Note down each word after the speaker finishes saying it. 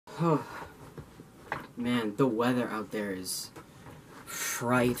Oh, man, the weather out there is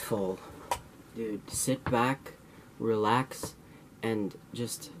frightful. Dude, sit back, relax, and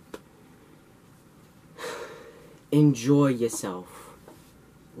just enjoy yourself.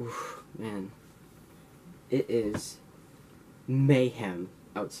 Oof, man. It is mayhem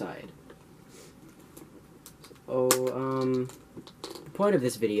outside. So, the point of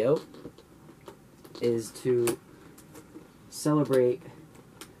this video is to celebrate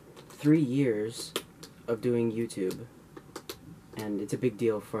 3 years of doing YouTube, and it's a big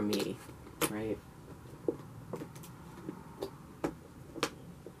deal for me, right?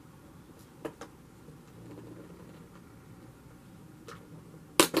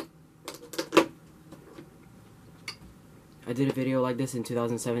 I did a video like this in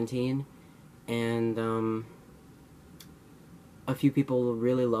 2017, and a few people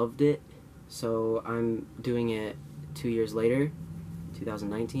really loved it, so I'm doing it 2 years later,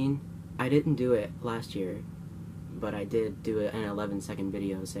 2019. I didn't do it last year, but I did do an 11-second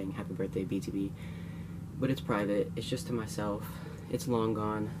video saying happy birthday BTB, but it's private, it's just to myself, it's long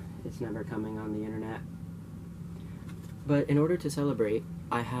gone, it's never coming on the internet. But in order to celebrate,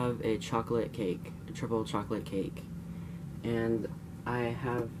 I have a chocolate cake, a triple chocolate cake, and I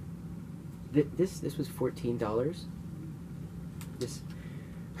have, this was $14, this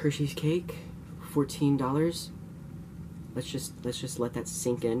Hershey's cake, $14, let's just let that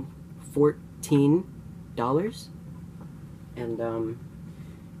sink in. $14, and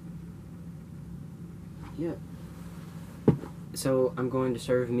yeah. So I'm going to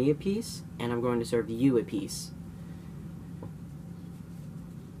serve me a piece, and I'm going to serve you a piece.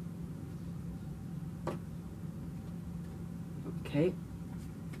 Okay.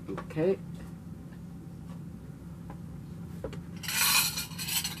 Okay.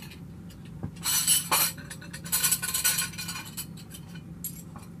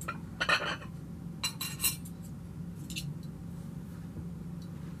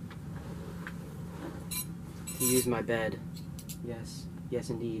 To use my bed. Yes.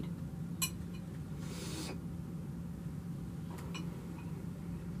 Yes, indeed.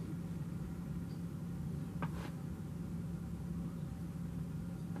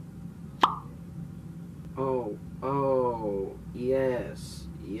 Oh, yes,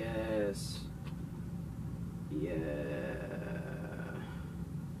 yes,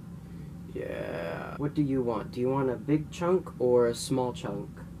 yeah. What do you want? Do you want a big chunk or a small chunk?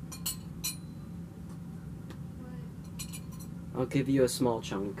 I'll give you a small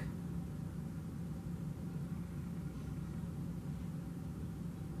chunk.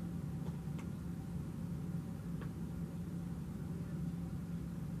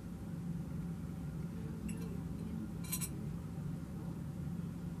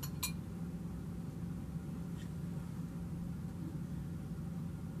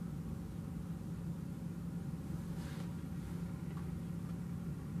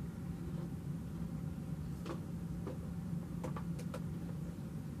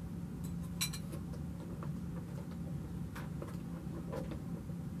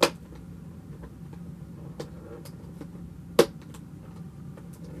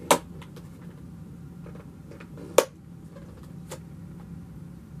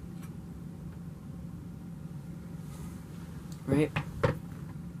 Right?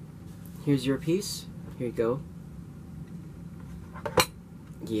 Here's your piece. Here you go.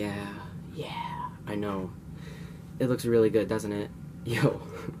 Yeah, I know. It looks really good, doesn't it? Yo.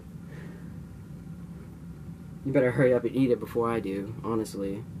 You better hurry up and eat it before I do,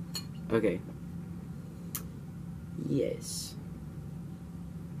 honestly. Okay. Yes.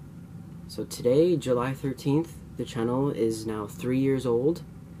 So today, July 13th, the channel is now 3 years old.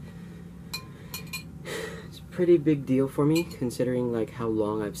 It's a pretty big deal for me, considering like how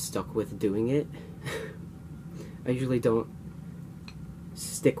long I've stuck with doing it. I usually don't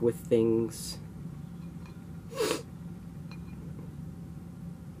stick with things.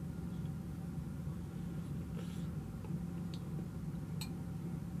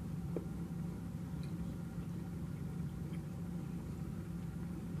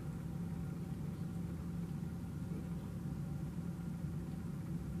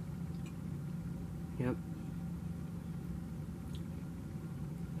 Yep.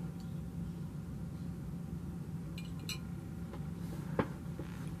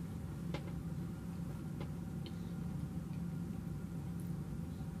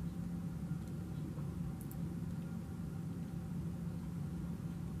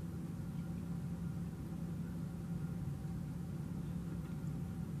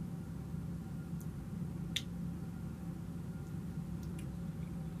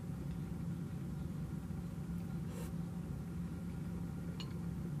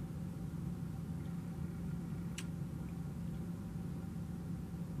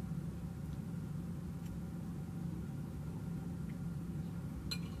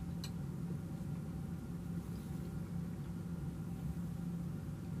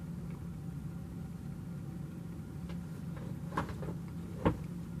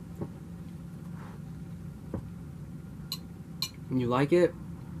 You like it?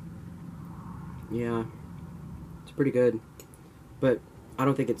 Yeah, it's pretty good. But I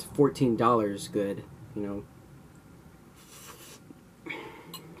don't think it's $14 good, you know.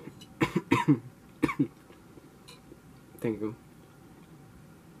 Thank you.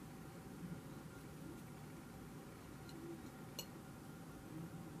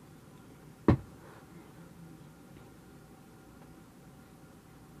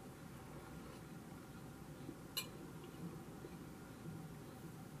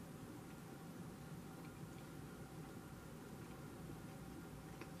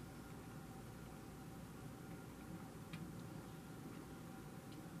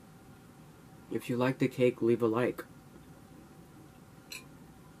 If you like the cake, leave a like.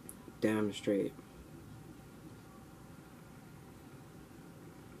 Damn straight.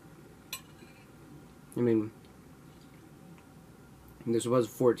 I mean, this was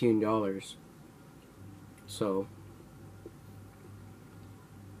 $14. So,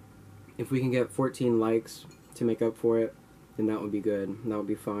 if we can get 14 likes to make up for it, then that would be good. That would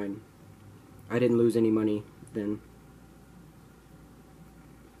be fine. I didn't lose any money then.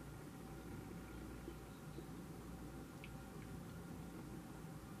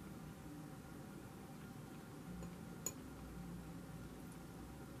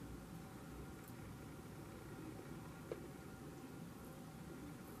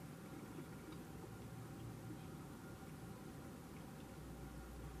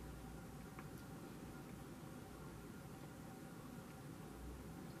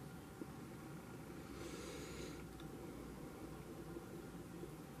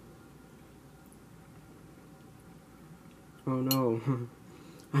 Oh no.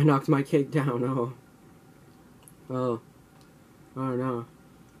 I knocked my cake down. Oh. Oh. Oh no.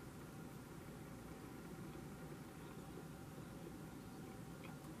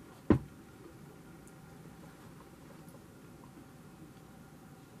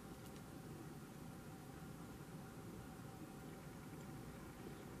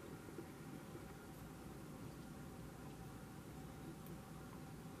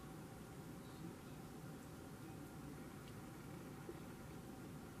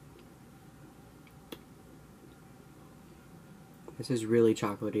 This is really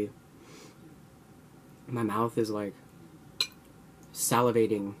chocolatey. My mouth is like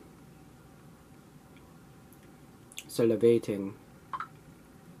salivating. Salivating.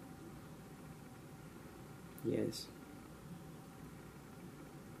 Yes.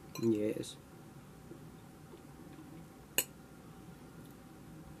 Yes.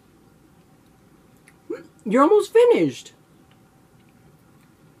 You're almost finished!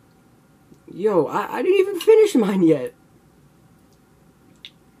 Yo, I didn't even finish mine yet.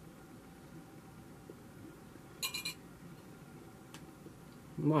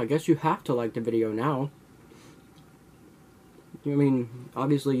 Well, I guess you have to like the video now. I mean,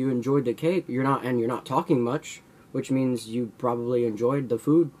 obviously you enjoyed the cake. You're not talking much, which means you probably enjoyed the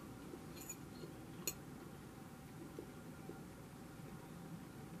food.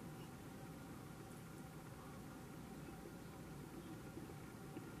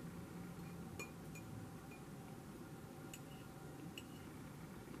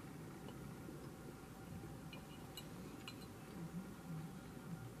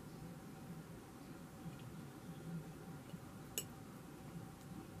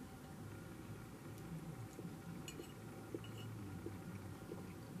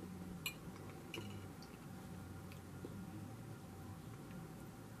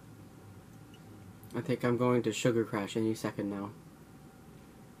 I think I'm going to sugar crash any second now.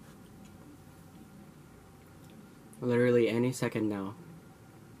 Literally any second now.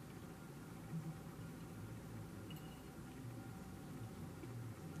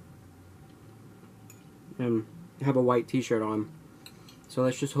 I have a white t-shirt on. So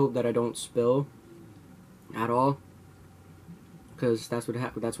let's just hope that I don't spill at all. Because that's what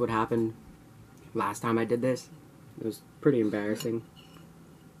happened last time I did this. It was pretty embarrassing.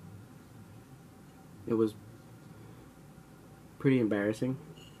 It was pretty embarrassing,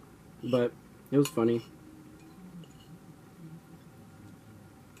 but it was funny.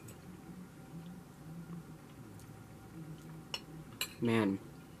 Man,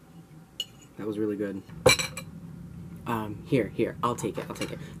 that was really good. Here, I'll take it.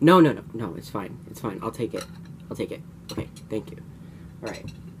 No, it's fine. It's fine. I'll take it. Okay, thank you. Alright.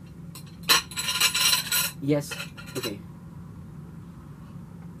 Yes, okay.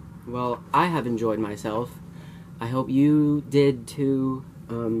 Well, I have enjoyed myself. I hope you did too.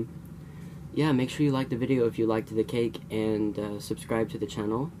 Yeah, make sure you like the video if you liked the cake, and subscribe to the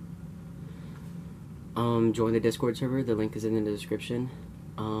channel. Join the Discord server, the link is in the description.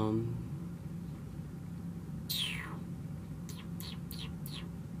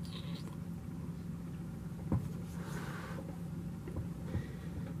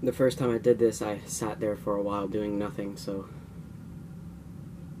 The first time I did this, I sat there for a while doing nothing, so...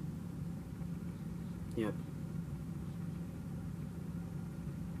 Yep.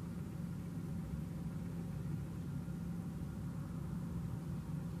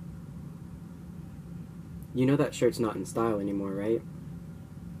 You know that shirt's not in style anymore, right?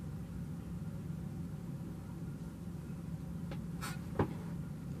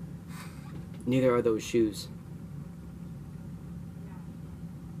 Neither are those shoes.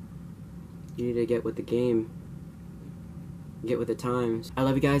 You need to get with the game. Get with the times. I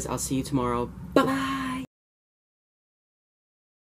love you guys. I'll see you tomorrow. Bye-bye!